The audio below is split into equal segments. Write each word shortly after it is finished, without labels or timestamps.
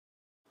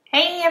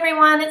Hey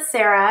everyone, it's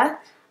Sarah.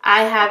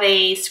 I have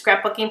a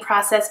scrapbooking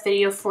process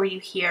video for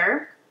you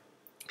here.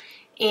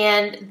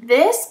 And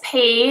this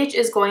page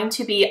is going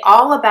to be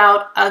all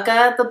about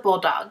UGA the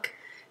Bulldog,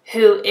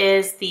 who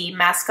is the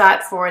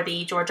mascot for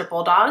the Georgia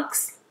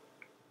Bulldogs.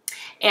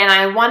 And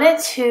I wanted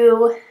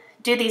to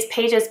do these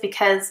pages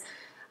because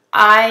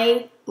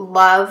I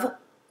love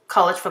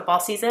college football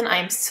season.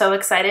 I'm so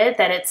excited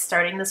that it's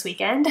starting this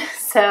weekend.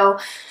 So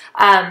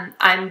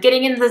I'm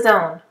getting into the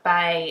zone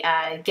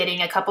by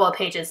getting a couple of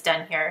pages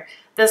done here.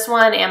 This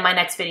one and my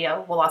next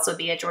video will also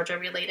be a Georgia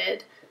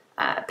related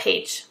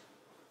page.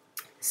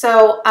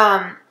 So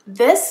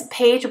this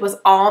page was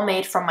all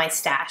made from my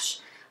stash.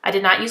 I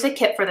did not use a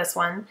kit for this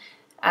one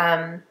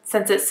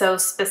since it's so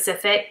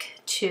specific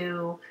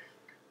to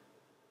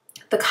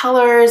the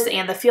colors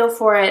and the feel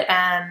for it.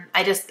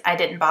 I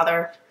didn't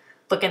bother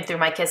looking through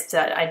my kits.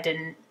 I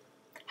didn't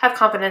have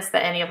confidence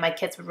that any of my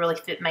kits would really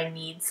fit my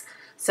needs.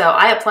 So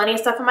I have plenty of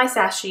stuff in my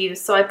stash to use.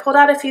 So I pulled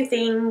out a few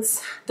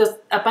things. There's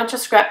a bunch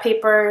of scrap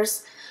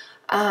papers.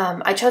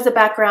 I chose a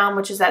background,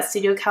 which is that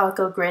Studio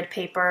Calico grid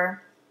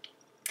paper.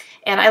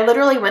 And I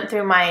literally went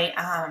through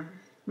my,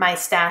 my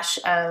stash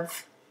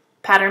of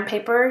pattern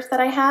papers that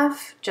I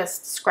have,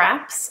 just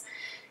scraps.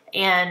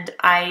 And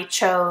I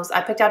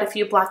picked out a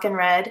few black and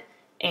red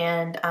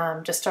and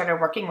just started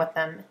working with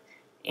them.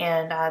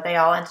 And they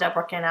all ended up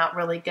working out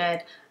really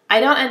good. I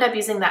don't end up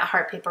using that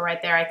heart paper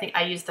right there. I think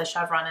I use the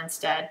chevron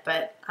instead,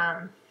 but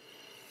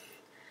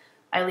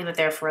I leave it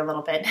there for a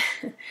little bit.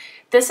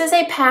 This is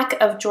a pack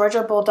of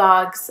Georgia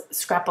Bulldogs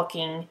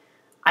scrapbooking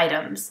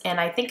items, and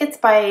I think it's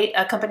by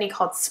a company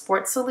called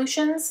Sports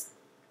Solutions.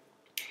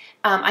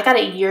 I got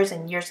it years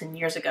and years and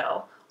years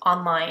ago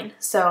online,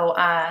 so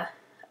I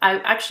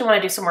actually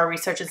want to do some more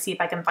research and see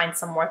if I can find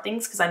some more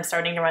things because I'm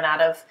starting to run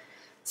out of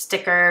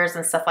stickers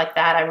and stuff like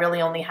that. I really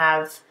only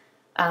have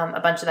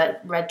a bunch of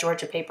that red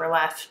Georgia paper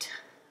left.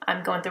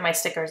 I'm going through my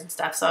stickers and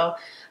stuff. So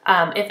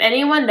if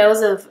anyone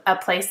knows of a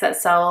place that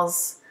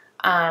sells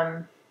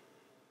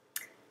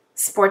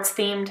sports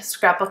themed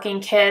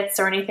scrapbooking kits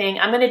or anything,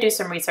 I'm going to do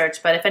some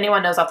research, but if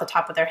anyone knows off the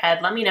top of their head,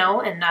 let me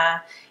know and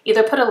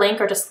either put a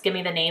link or just give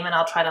me the name and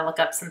I'll try to look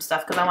up some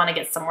stuff because I want to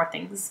get some more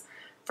things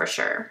for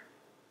sure.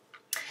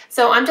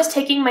 So I'm just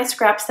taking my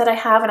scraps that I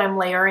have and I'm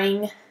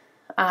layering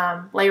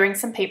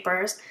some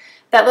papers.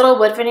 That little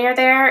wood veneer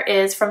there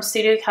is from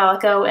Studio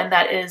Calico, and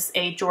that is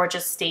a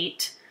Georgia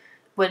State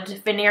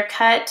wood veneer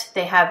cut.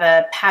 They have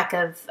a pack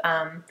of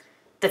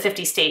the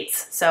 50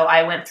 states, so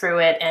I went through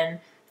it and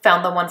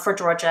found the one for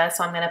Georgia,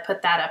 so I'm going to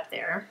put that up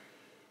there.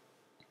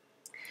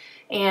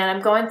 And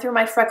I'm going through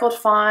my Freckled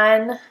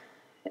Fawn,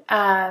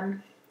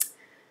 one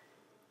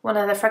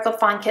of the Freckled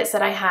Fawn kits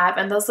that I have,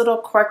 and those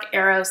little cork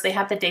arrows, they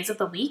have the days of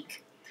the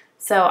week.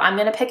 So I'm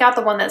going to pick out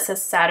the one that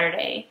says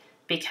Saturday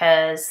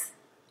because,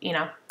 you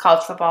know,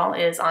 college football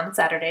is on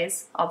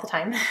Saturdays all the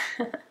time.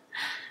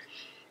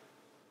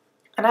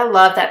 And I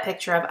love that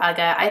picture of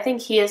UGA. I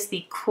think he is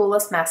the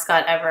coolest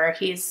mascot ever.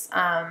 He's,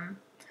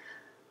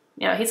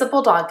 you know, he's a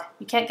bulldog.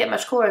 You can't get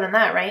much cooler than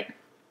that, right?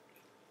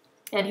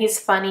 And he's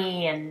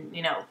funny and,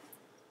 you know,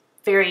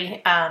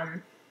 very,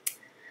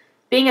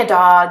 being a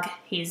dog,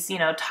 he's, you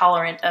know,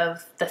 tolerant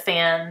of the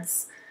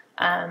fans.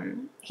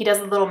 He does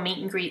little meet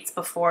and greets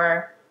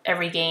before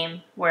every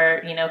game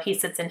where, you know, he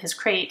sits in his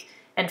crate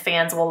and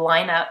fans will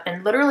line up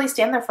and literally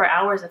stand there for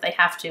hours if they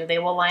have to. They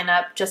will line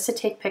up just to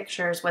take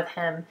pictures with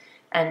him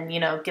and, you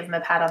know, give him a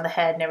pat on the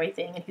head and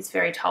everything. And he's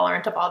very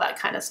tolerant of all that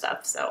kind of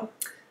stuff. So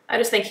I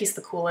just think he's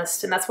the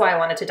coolest, and that's why I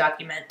wanted to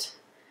document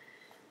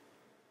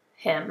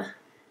him.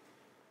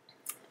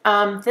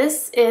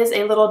 This is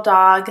a little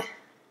dog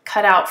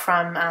cut out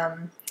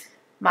from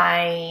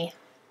my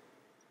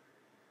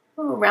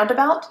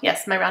roundabout.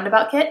 Yes, my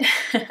roundabout kit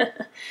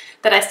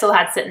that I still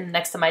had sitting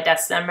next to my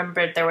desk. And I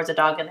remembered there was a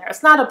dog in there.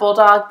 It's not a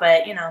bulldog,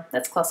 but, you know,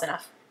 that's close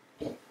enough.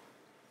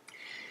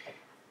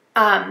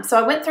 So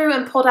I went through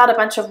and pulled out a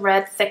bunch of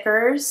red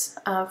thickers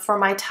for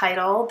my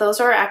title. Those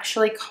are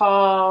actually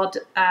called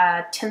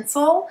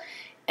tinsel,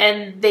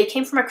 and they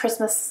came from a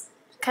Christmas,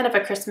 kind of a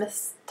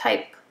Christmas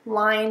type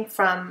line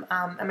from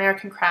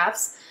American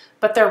Crafts,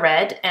 but they're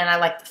red and I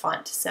like the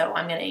font, so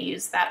I'm going to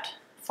use that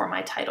for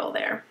my title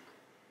there.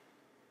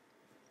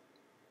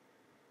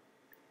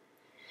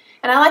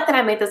 And I like that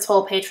I made this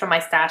whole page from my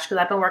stash because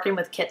I've been working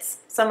with kits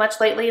so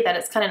much lately that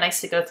it's kind of nice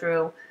to go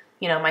through,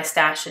 you know, my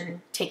stash and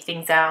take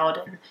things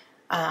out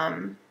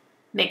and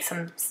make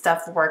some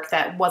stuff work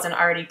that wasn't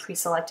already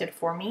pre-selected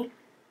for me.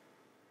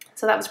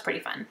 So that was pretty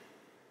fun.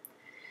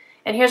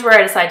 And here's where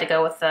I decided to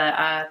go with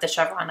the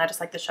chevron. I just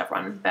like the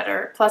chevron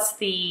better. Plus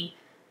the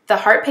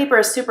heart paper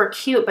is super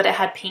cute, but it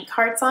had pink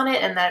hearts on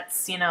it, and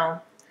that's, you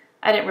know,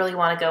 I didn't really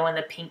want to go in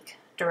the pink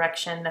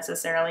direction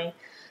necessarily.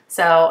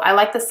 So I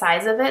like the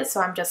size of it,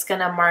 so I'm just going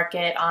to mark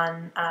it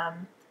on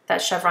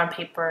that chevron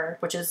paper,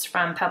 which is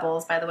from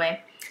Pebbles, by the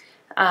way,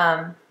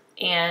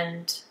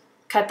 and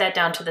cut that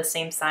down to the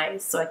same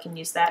size so I can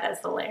use that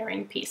as the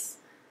layering piece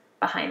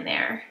behind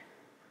there.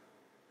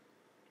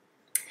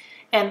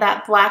 And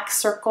that black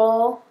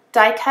circle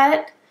die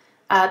cut,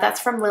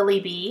 that's from Lily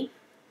B.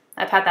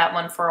 I've had that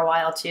one for a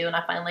while too, and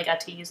I finally got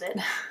to use it.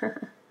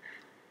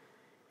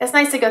 It's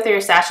nice to go through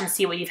your stash and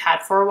see what you've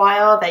had for a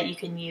while that you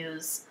can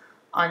use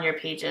on your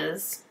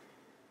pages.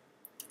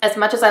 As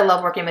much as I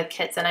love working with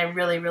kits, and I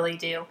really, really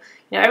do, you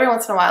know, every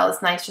once in a while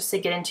it's nice just to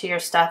get into your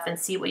stuff and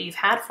see what you've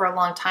had for a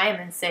long time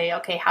and say,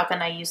 okay, how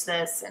can I use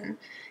this? And,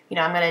 you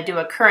know, I'm going to do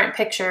a current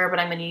picture, but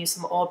I'm going to use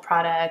some old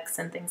products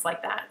and things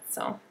like that.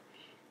 So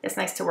it's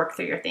nice to work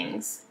through your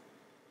things.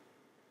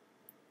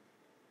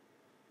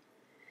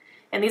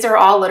 And these are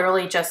all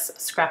literally just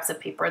scraps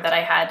of paper that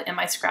I had in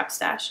my scrap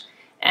stash.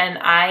 And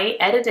I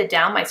edited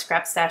down my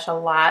scrap stash a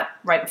lot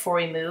right before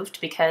we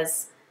moved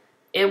because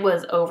it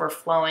was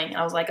overflowing.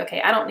 I was like,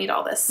 okay, I don't need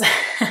all this.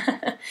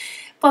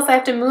 Plus I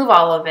have to move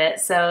all of it.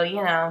 So,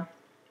 you know,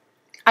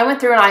 I went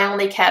through and I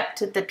only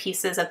kept the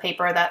pieces of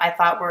paper that I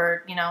thought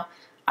were, you know,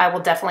 I will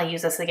definitely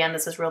use this again.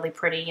 This is really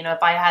pretty. You know,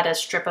 if I had a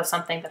strip of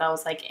something that I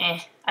was like,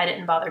 I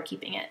didn't bother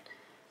keeping it.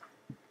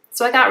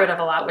 So I got rid of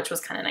a lot, which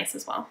was kind of nice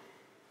as well.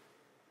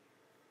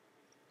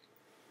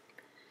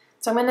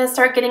 So I'm going to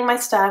start getting my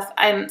stuff.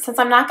 Since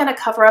I'm not going to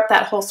cover up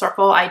that whole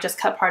circle, I just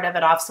cut part of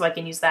it off so I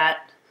can use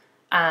that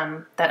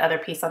that other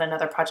piece on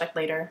another project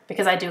later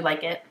because I do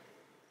like it.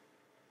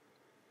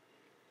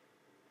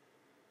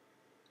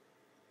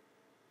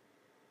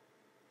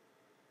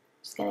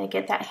 Just going to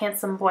get that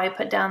handsome boy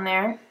put down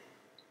there.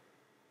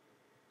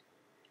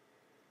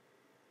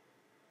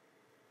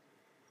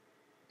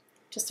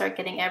 Just start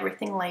getting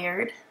everything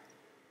layered.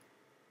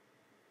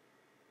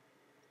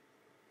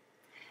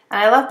 And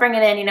I love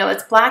bringing in, you know,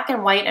 it's black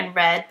and white and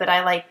red, but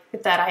I like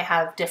that I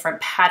have different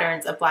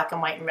patterns of black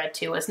and white and red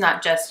too. It's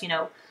not just, you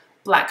know,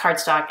 black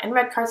cardstock and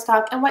red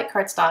cardstock and white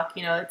cardstock.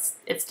 You know,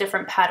 it's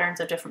different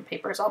patterns of different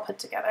papers all put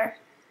together.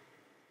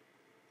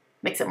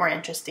 Makes it more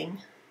interesting.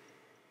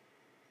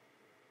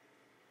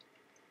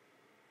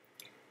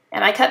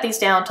 And I cut these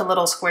down to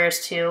little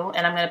squares too,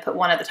 and I'm going to put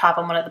one at the top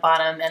and one at the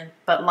bottom,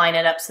 but line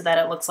it up so that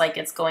it looks like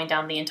it's going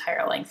down the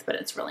entire length, but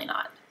it's really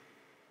not.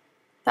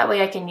 That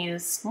way I can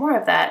use more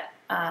of that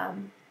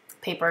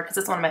paper because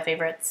it's one of my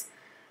favorites.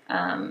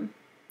 I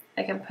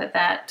can put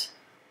that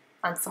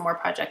on some more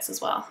projects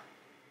as well.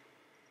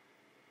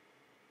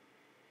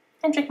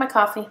 And drink my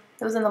coffee.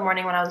 It was in the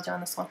morning when I was doing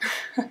this one.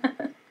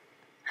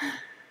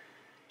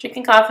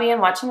 Drinking coffee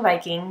and watching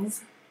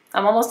Vikings.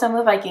 I'm almost done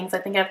with Vikings. I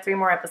think I have 3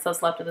 more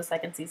episodes left of the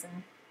 2nd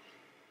season.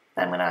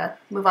 Then I'm going to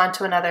move on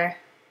to another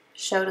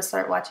show to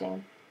start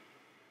watching.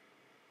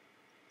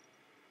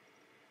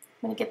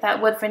 I'm going to get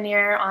that wood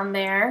veneer on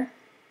there.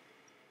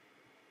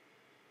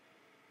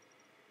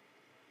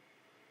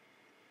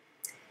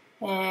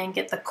 And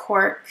get the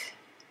cork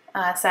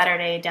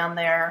Saturday down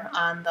there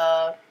on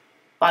the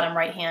bottom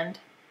right hand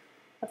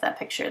of that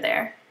picture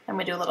there. I'm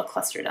going to do a little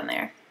cluster down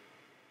there.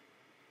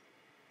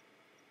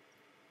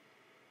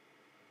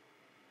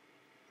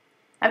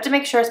 I have to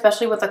make sure,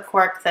 especially with a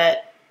cork,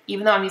 that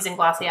even though I'm using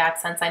glossy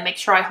accents, I make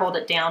sure I hold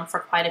it down for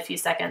quite a few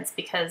seconds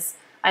because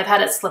I've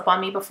had it slip on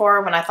me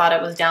before when I thought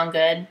it was down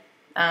good,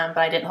 but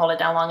I didn't hold it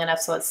down long enough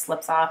so it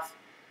slips off.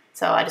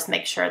 So I just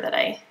make sure that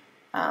I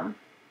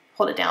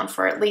hold it down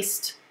for at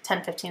least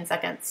 10-15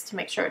 seconds to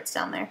make sure it's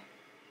down there.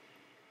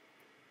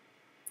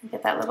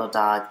 Get that little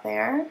dog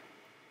there.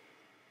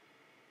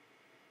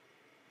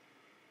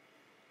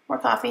 More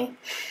coffee.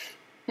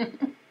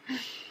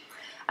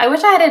 I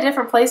wish I had a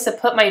different place to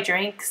put my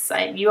drinks.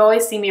 You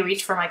always see me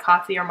reach for my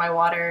coffee or my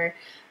water,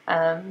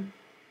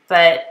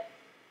 but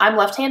I'm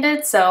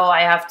left-handed, so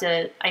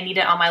I need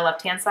it on my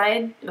left-hand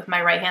side. With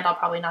my right hand, I'll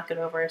probably knock it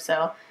over.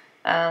 So,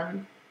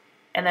 and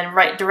then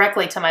right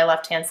directly to my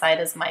left-hand side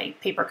is my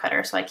paper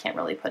cutter, so I can't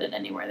really put it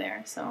anywhere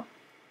there. So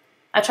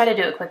I try to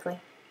do it quickly.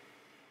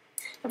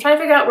 I'm trying to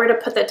figure out where to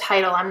put the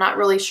title. I'm not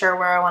really sure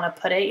where I want to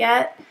put it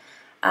yet.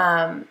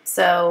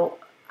 So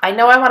I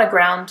know I want to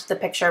ground the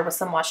picture with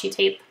some washi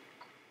tape.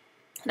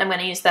 And I'm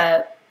going to use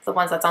the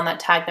ones that's on that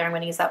tag there. I'm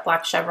going to use that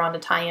black chevron to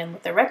tie in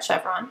with the red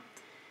chevron.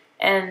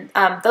 And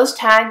those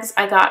tags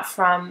I got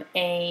from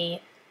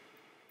a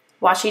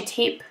washi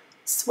tape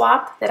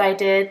swap that I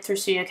did through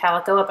Studio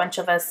Calico. A bunch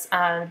of us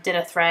did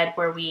a thread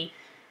where we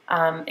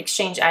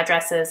exchanged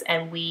addresses,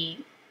 and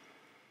we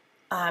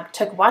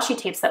took washi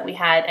tapes that we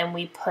had and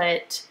we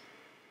put,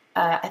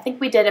 I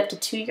think we did up to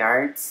 2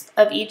 yards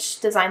of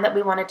each design that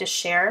we wanted to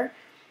share,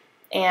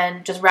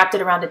 and just wrapped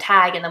it around a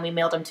tag, and then we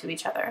mailed them to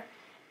each other.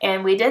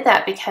 And we did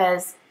that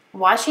because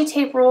washi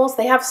tape rolls,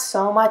 they have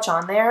so much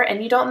on there,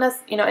 and you don't,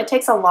 you know, it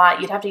takes a lot.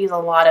 You'd have to use a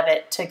lot of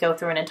it to go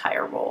through an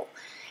entire roll.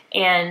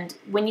 And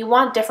when you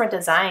want different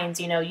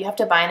designs, you know, you have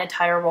to buy an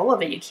entire roll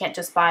of it. You can't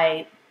just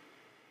buy,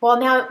 well,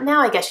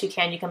 now I guess you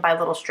can. You can buy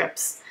little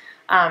strips.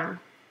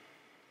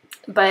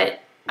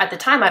 But at the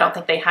time, I don't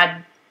think they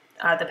had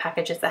the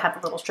packages that have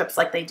the little strips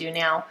like they do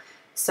now.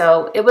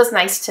 So it was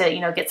nice to,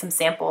 you know, get some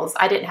samples.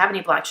 I didn't have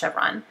any black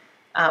chevron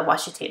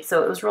washi tape,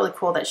 so it was really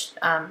cool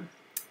that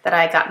that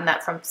I had gotten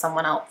that from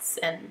someone else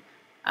and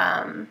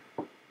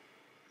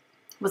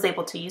was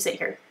able to use it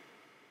here.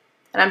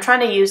 And I'm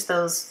trying to use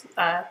those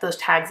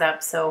tags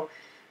up, so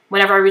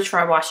whenever I reach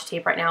for my washi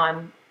tape right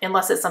now,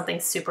 unless it's something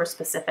super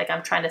specific.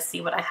 I'm trying to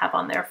see what I have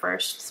on there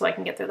first so I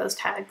can get through those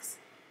tags.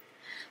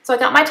 So I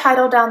got my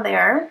title down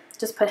there,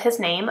 just put his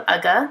name,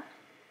 UGA.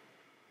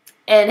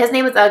 And his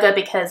name is UGA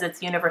because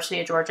it's University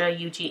of Georgia,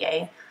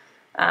 UGA.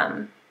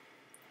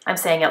 I'm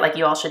saying it like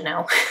you all should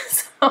know.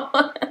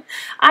 So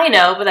I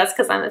know, but that's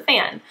because I'm a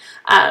fan.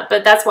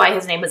 But that's why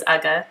his name is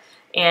UGA.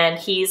 And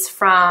he's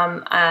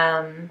from,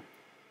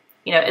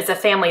 you know, it's a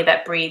family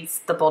that breeds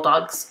the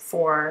bulldogs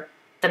for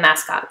the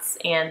mascots.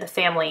 And the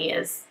family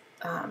is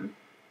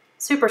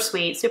super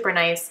sweet, super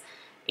nice.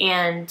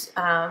 And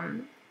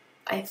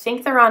I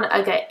think they're on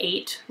UGA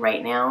 8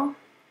 right now.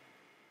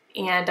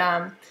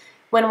 And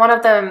when one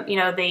of them, you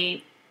know,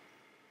 they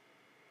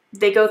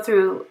go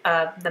through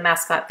the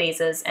mascot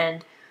phases,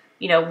 and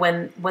you know,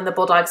 when the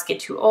bulldogs get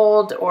too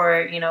old,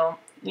 or you know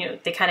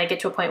they kind of get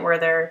to a point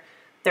where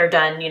they're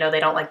done, you know, they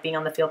don't like being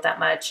on the field that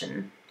much,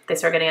 and they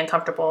start getting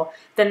uncomfortable,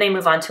 then they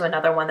move on to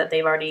another one that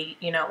they've already,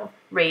 you know,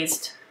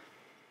 raised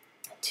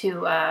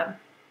to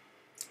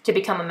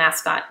become a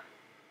mascot,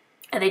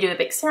 and they do a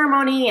big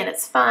ceremony, and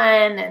it's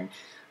fun.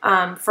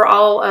 And for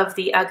all of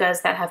the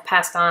UGAs that have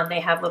passed on,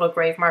 they have little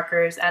grave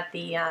markers at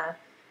the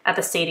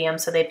stadium,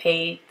 so they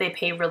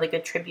pay really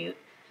good tribute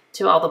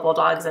to all the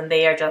bulldogs, and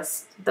they are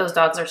just, those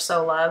dogs are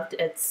so loved.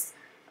 It's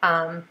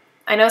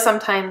I know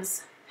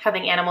sometimes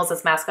having animals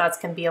as mascots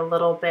can be a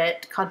little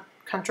bit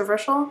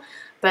controversial,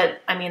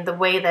 but I mean, the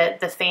way that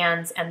the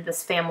fans and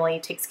this family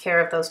takes care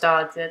of those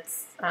dogs,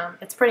 it's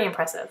pretty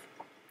impressive.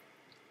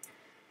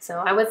 So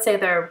I would say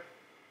they're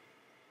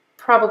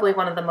probably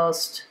one of the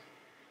most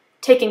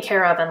taken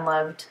care of and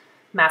loved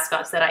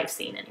mascots that I've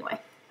seen anyway.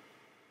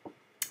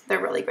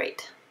 They're really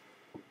great.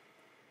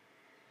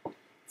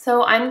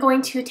 So I'm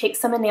going to take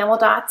some enamel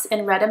dots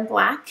in red and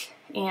black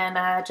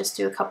and just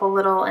do a couple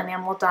little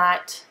enamel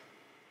dot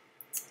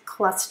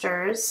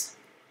clusters.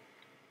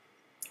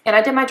 And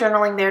I did my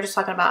journaling there, just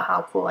talking about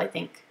how cool I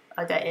think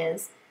UGA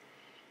is.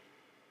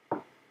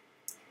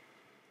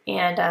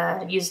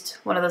 And used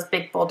one of those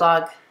big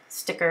bulldog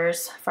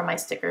stickers from my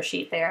sticker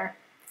sheet there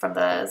from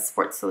the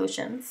Sports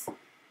Solutions.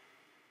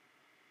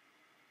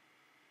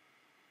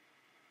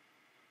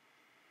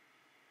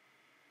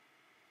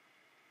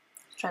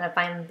 Trying to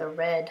find the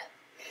red.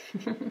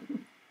 I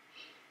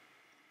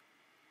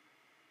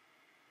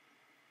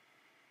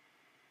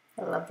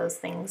love those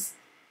things.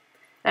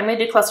 I'm going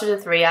to do clusters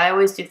of 3. I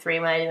always do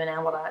 3 when I do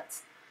enamel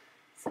dots.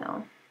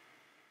 So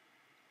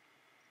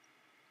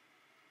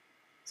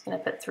just going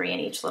to put 3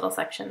 in each little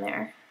section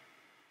there.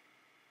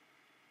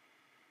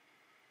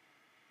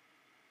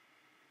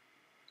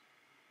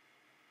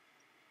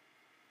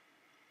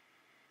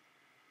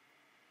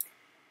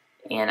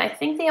 And I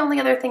think the only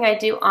other thing I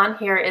do on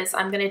here is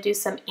I'm going to do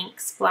some ink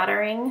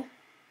splattering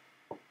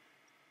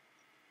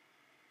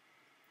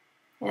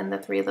in the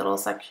 3 little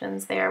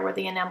sections there where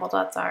the enamel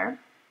dots are.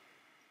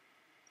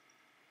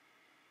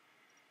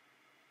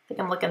 I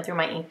think I'm looking through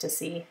my ink to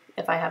see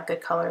if I have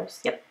good colors.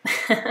 Yep.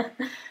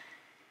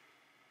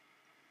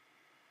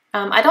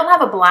 I don't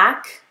have a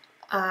black,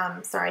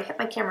 sorry, I hit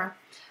my camera.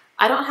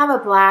 I don't have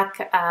a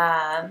black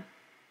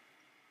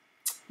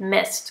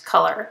mist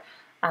color.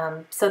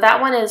 So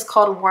that one is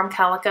called Warm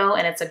Calico,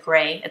 and it's a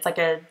gray. It's like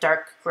a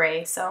dark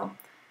gray, so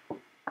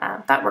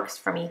that works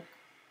for me.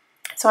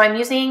 So I'm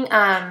using,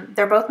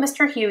 they're both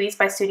Mr. Huey's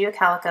by Studio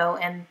Calico,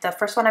 and the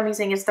first one I'm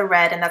using is the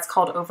red, and that's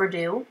called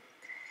Overdue.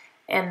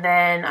 And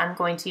then I'm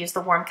going to use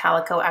the Warm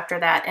Calico after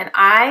that. And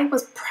I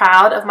was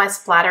proud of my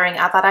splattering.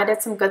 I thought I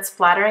did some good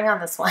splattering on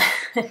this one,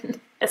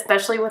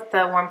 especially with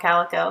the Warm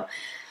Calico.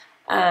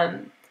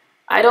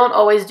 I don't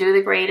always do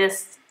the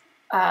greatest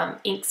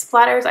ink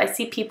splatters. I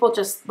see people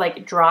just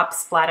like drop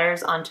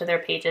splatters onto their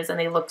pages and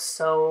they look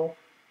so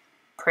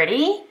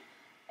pretty.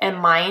 And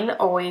mine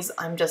always,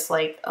 I'm just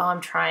like, oh,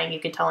 I'm trying.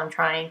 You can tell I'm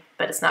trying,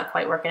 but it's not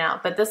quite working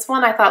out. But this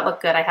one I thought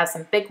looked good. I have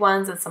some big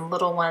ones and some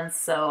little ones,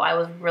 so I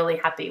was really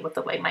happy with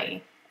the way my,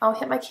 oh,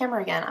 hit my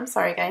camera again. I'm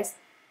sorry, guys.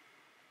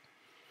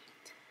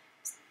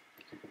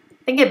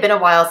 I think it'd been a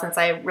while since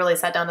I really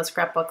sat down to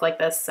scrapbook like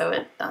this, so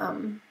it,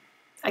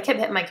 I kept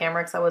hitting my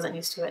camera because I wasn't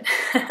used to it.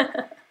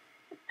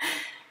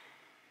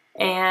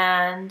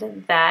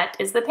 And that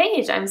is the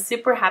page. I'm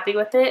super happy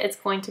with it. It's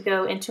going to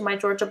go into my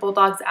Georgia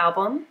Bulldogs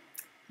album.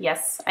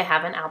 Yes, I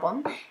have an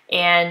album,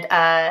 and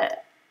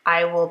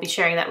I will be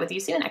sharing that with you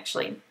soon,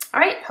 actually. All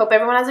right, hope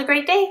everyone has a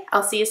great day.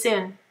 I'll see you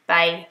soon.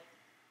 Bye.